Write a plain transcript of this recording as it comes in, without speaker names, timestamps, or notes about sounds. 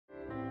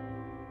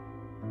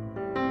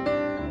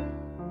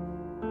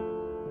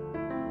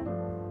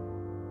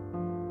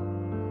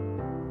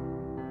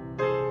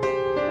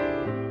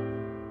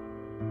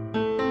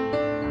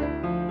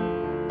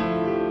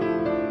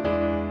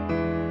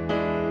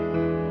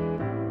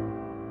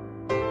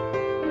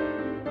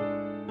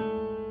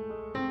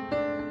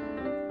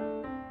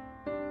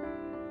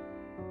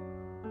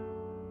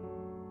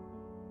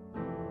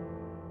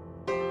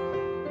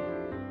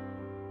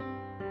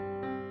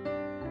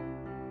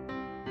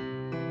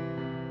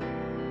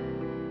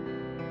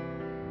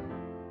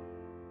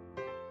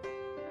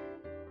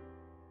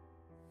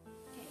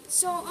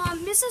So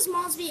Mrs.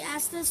 Malsby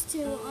asked us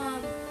to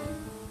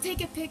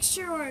take a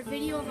picture or a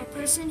video of a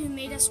person who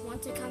made us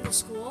want to come to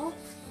school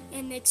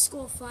and make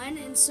school fun,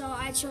 and so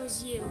I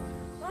chose you.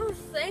 Oh,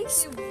 thank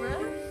you,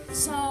 bro.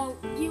 So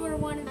you were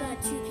one of the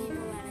 2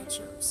 people that I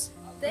chose.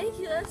 Thank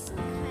you, that's so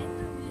kind of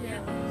you.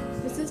 Yeah.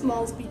 Mrs.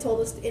 Malsby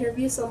told us to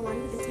interview someone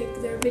and take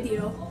their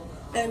video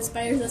that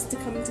inspires us to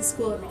come to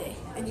school every day,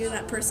 and you're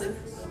that person.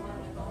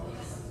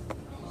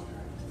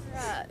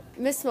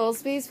 Miss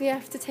Malsby's, we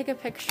have to take a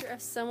picture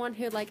of someone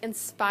who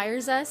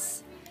inspires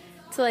us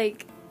to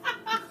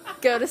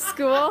go to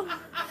school.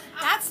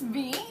 That's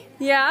me?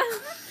 Yeah.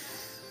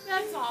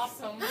 That's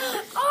awesome.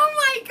 Oh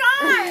my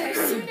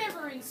gosh! You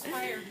never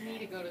inspired me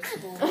to go to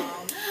school,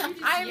 Mom.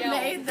 I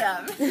made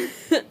them.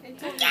 And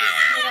told me to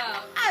get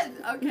up.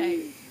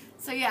 Okay,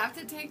 so you have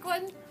to take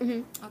one?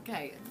 Mm-hmm.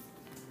 Okay.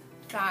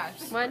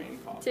 Gosh. 1,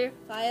 2.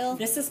 File.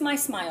 This is my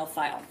smile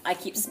file. I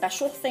keep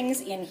special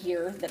things in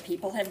here that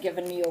people have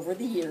given me over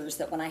the years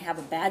that when I have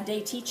a bad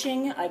day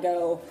teaching, I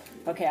go,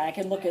 okay, I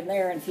can look in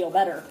there and feel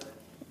better.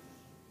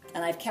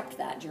 And I've kept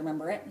that. Do you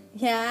remember it?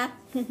 Yeah.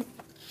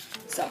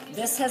 So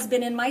this has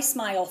been in my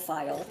smile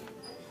file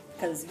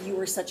because you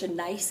were such a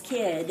nice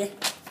kid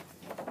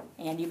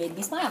and you made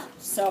me smile.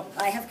 So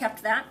I have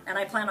kept that and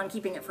I plan on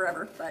keeping it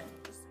forever. But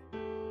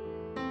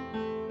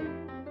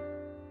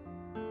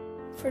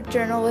for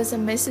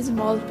journalism, Mrs.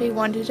 Malsby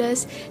wanted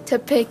us to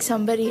pick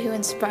somebody who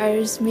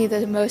inspires me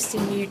the most,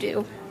 and you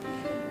do.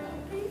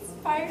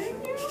 Inspiring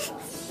you?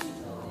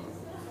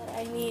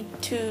 I need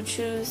to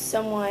choose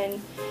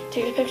someone,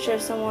 take a picture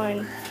of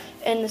someone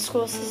in the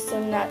school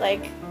system that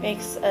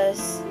makes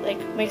us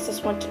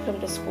want to come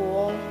to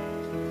school.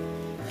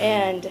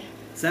 And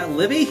is that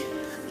Libby?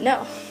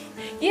 no,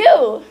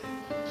 you.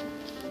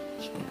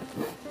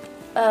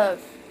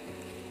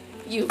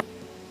 You.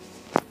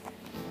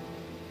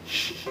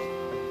 Is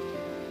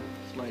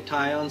my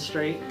tie on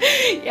straight?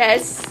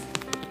 Yes.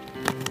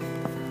 Do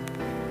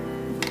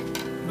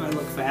I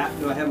look fat?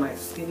 Do I have my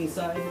skinny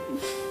side?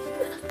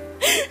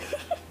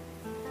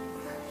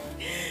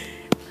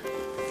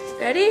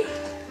 Ready?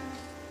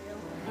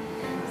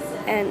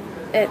 And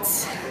it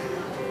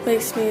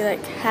makes me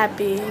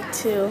happy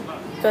to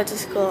go to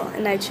school,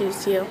 and I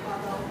choose you.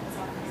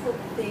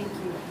 Thank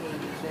you,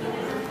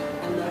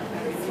 I love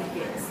everything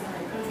you get.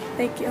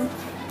 Thank you.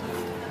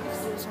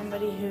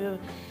 Somebody who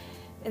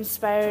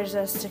inspires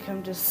us to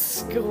come to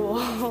school.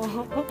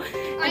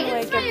 I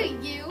inspire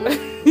you.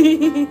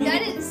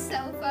 That is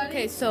so funny.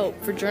 Okay, so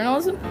for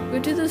journalism, we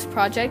do this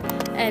project,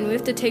 and we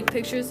have to take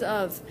pictures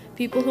of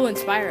people who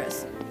inspire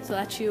us. So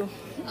that's you.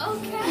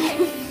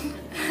 Okay.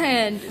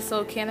 And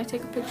so can I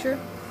take a picture?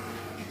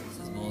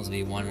 Mrs.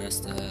 Malsby wanted us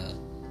to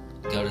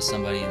go to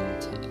somebody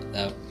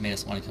that made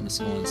us want to come to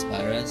school and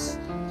inspire us.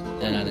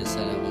 And I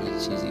decided I wanted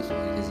to choose you for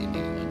it because you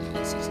made me want to do it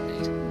in 6th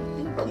grade.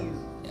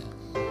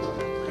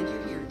 Thank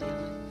you.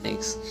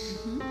 Thanks.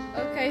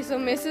 Okay, so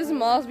Mrs.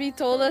 Malsby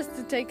told us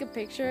to take a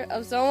picture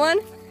of someone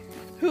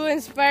who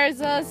inspires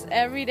us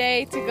every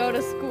day to go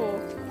to school.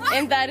 What?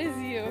 And that is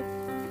you.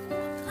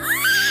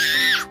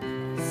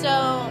 So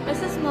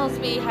Mrs.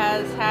 Malsby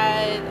has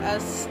had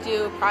us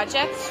do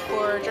projects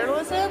for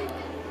journalism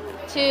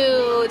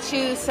to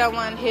choose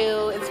someone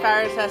who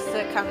inspires us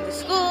to come to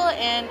school,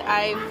 and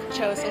I've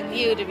chosen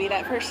you to be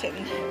that person.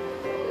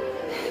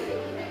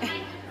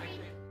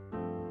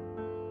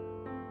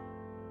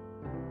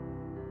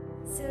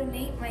 So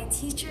Nate, my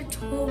teacher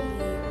told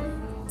me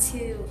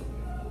to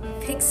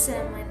pick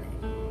someone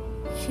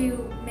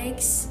who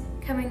makes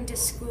coming to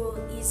school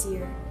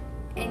easier,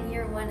 and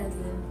you're one of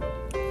them.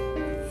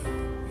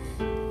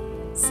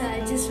 So I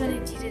just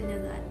wanted you to know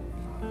that.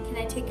 Can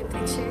I take a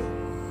picture?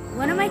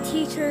 One of my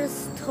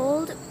teachers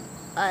told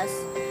us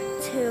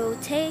to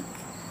take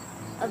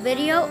a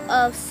video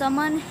of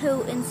someone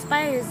who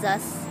inspires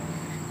us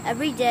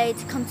every day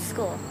to come to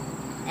school.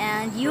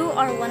 And you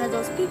are one of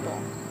those people.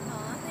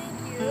 Aw,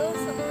 thank you so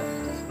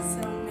much.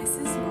 So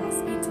Mrs.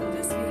 Malsby told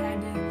us we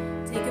had to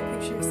take a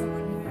picture of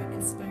someone who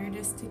inspired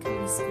us to come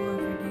to school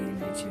every day,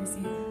 and I chose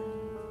you.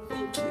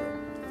 Thank you.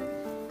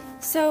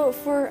 So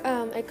for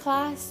a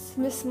class,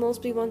 Miss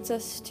Malsby wants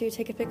us to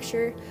take a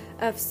picture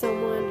of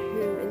someone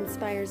who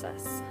inspires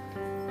us.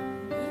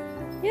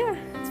 Yeah,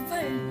 it's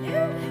fun.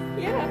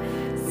 Yeah.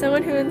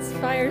 Someone who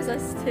inspires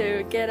us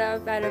to get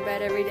up out of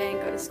bed every day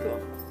and go to school.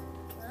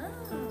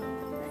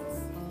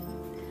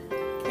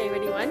 Okay,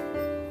 ready? 1,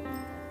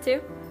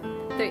 2,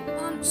 3.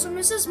 So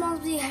Mrs.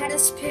 Malsby had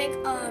us pick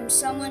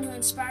someone who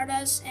inspired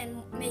us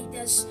and made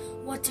us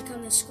want to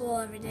come to school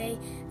every day.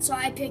 So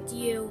I picked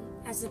you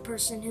as the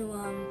person who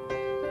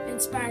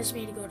inspires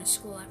me to go to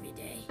school every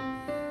day.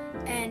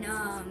 And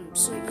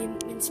so you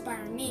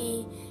inspire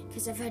me,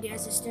 because I've had you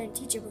as a student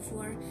teacher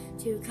before,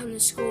 to come to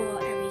school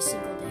every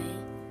single day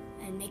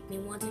and make me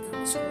want to come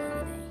to school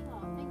every day.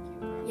 Oh, thank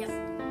you. Yep.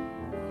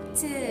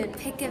 To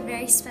pick a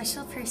very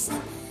special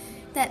person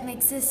that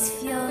makes us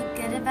feel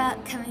good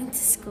about coming to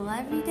school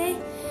every day,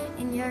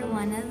 and you're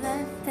one of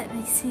them that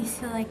makes me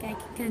feel like I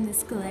can come to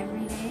school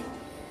every day.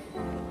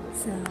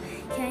 So,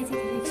 can I take a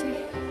picture?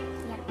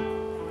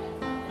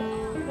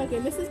 Okay.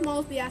 Okay, Mrs.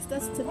 Malsby asked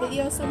us to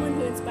video someone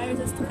who inspires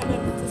us to come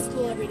into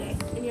school every day,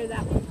 and you're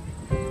that one.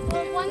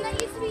 Well, one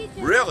that used to be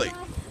a Really?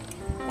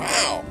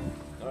 Wow.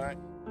 All right.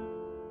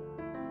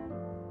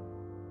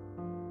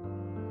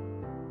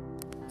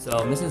 So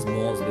Mrs.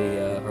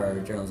 Molesby, our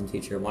journalism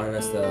teacher, wanted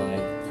us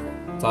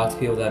to talk to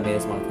people that made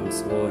us want to come to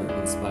school and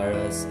inspire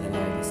us, and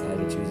I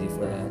decided to choose you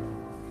for that.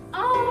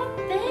 Oh,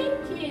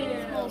 thank you.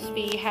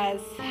 Molesby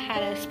has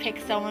had us pick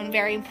someone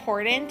very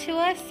important to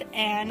us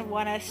and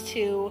want us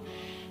to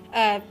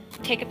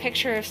take a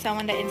picture of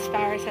someone that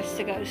inspires us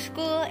to go to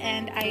school,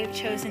 and I have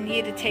chosen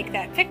you to take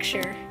that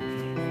picture.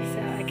 So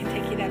I can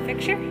take you that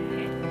picture.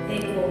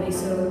 Hey Colby,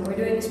 so we're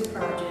doing this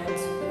project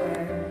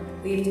where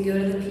we have to go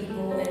to the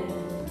people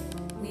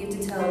and we have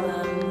to tell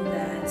them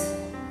that,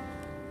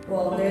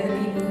 well, they're the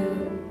people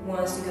who want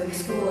us to go to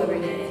school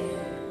every day.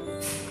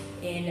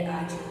 And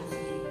I chose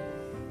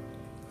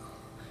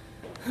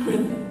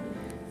you.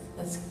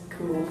 That's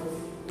cool.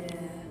 Yeah.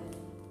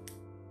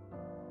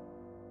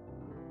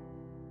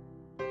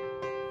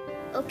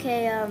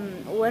 Okay,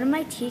 one of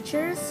my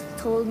teachers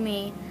told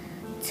me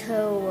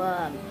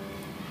to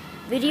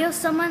video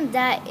someone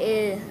that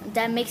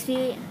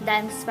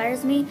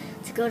inspires me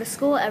to go to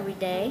school every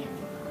day.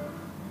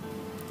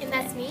 And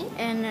that's me?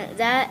 And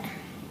that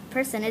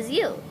person is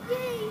you.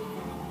 Yay!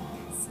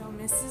 So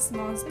Mrs.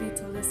 Mosby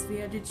told us we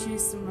had to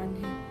choose someone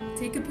who,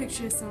 take a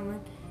picture of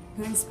someone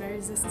who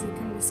inspires us to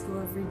come to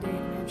school every day,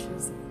 and I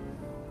chose you.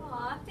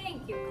 Aw,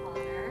 thank you,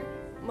 Connor.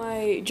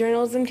 My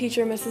journalism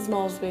teacher, Mrs.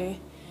 Malsby,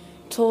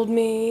 told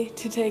me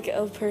to take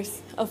a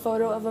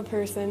photo of a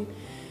person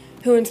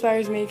who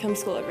inspires me to come to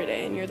school every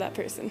day, and you're that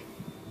person.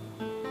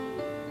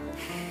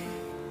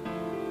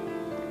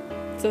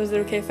 So is it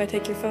okay if I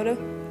take your photo?